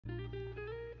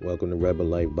Welcome to Rebel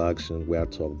Life Boxing, where I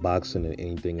talk boxing and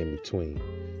anything in between.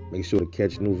 Make sure to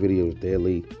catch new videos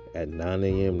daily at 9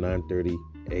 a.m., 9:30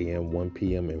 a.m., 1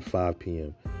 p.m., and 5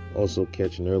 p.m. Also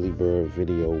catch an early bird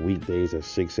video weekdays at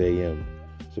 6 a.m.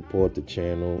 Support the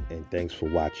channel, and thanks for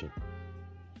watching.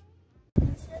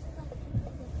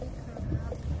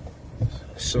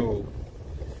 So,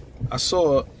 I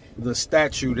saw the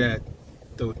statue that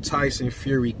the Tyson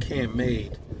Fury camp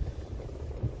made.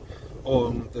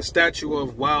 The statue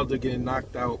of Wilder getting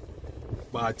knocked out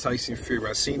by Tyson Fury.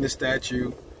 I seen the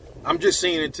statue. I'm just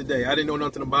seeing it today. I didn't know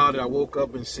nothing about it. I woke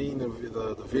up and seen the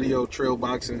video, trail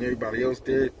boxing, and everybody else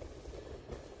did.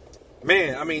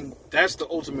 Man, I mean, that's the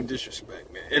ultimate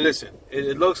disrespect, man. And listen,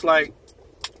 it looks like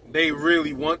they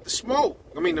really want the smoke.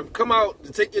 I mean, to come out,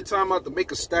 to take your time out to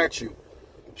make a statue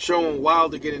showing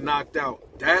Wilder getting knocked out,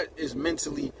 that is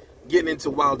mentally getting into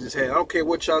Wilder's head. I don't care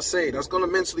what y'all say. That's going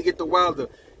to mentally get to Wilder.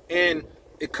 And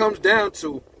it comes down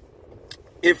to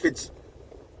if it's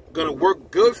going to work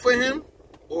good for him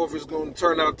or if it's going to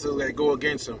turn out to go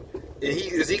against him. And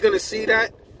is he going to see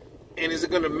that? And is it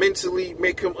going to mentally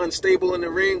make him unstable in the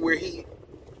ring where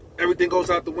everything goes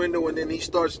out the window and then he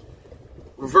starts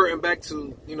reverting back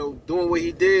to, doing what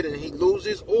he did and he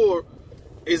loses? Or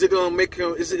is it going to make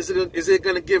him, is it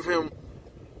going to give him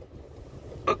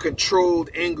a controlled,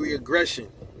 angry aggression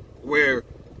where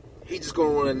he's just going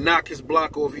to want to knock his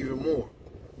block off even more?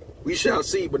 We shall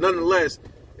see. But nonetheless,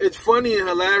 it's funny and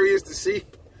hilarious to see.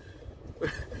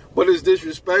 But it's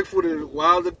disrespectful to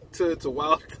Wilder. To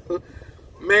Wilder.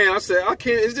 Man, I said, I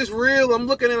can't. Is this real? I'm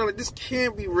looking at it like, this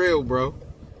can't be real, bro.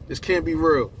 This can't be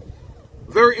real.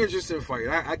 Very interesting fight.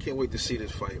 I can't wait to see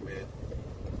this fight, man.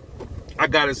 I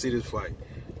got to see this fight.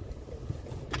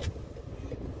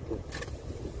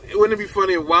 Wouldn't it be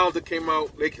funny if Wilder came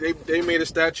out, they made a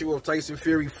statue of Tyson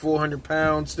Fury, 400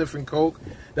 pounds, sniffing coke?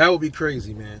 That would be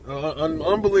crazy, man.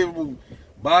 Unbelievable.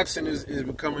 Boxing is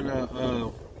becoming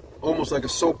almost like a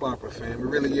soap opera, fam. It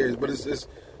really is. But it's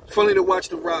funny to watch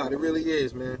the ride. It really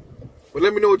is, man. But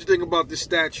let me know what you think about this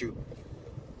statue.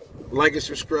 Like and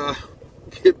subscribe.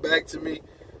 Get back to me.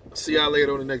 I'll see y'all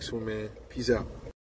later on the next one, man. Peace out.